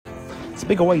It's a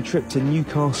big away trip to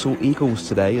Newcastle Eagles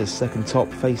today as second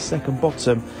top face second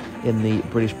bottom in the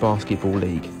British Basketball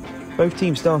League. Both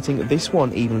teams starting this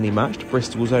one evenly matched,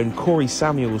 Bristol's own Corey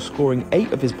Samuels scoring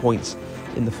 8 of his points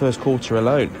in the first quarter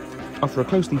alone. After a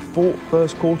closely fought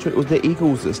first quarter, it was the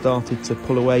Eagles that started to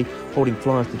pull away, holding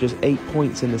Flyers to just 8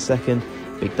 points in the second.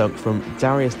 Big dunk from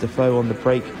Darius Defoe on the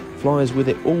break. Flyers with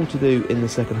it all to do in the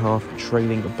second half,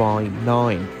 trailing by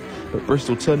 9. But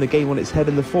Bristol turned the game on its head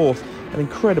in the fourth. An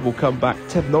incredible comeback,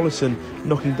 Tev Nollison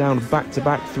knocking down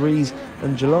back-to-back threes,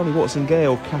 and Jelani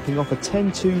Watson-Gale capping off a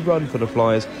 10-2 run for the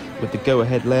Flyers with the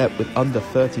go-ahead layup with under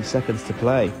 30 seconds to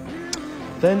play.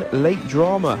 Then late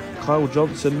drama, Kyle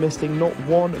Johnson missing not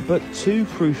one but 2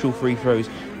 crucial free throws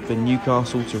for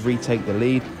Newcastle to retake the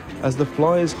lead as the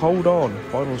Flyers hold on.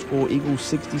 Final score Eagles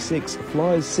 66,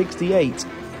 Flyers 68.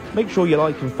 Make sure you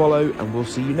like and follow, and we'll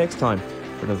see you next time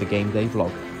for another Game Day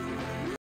vlog.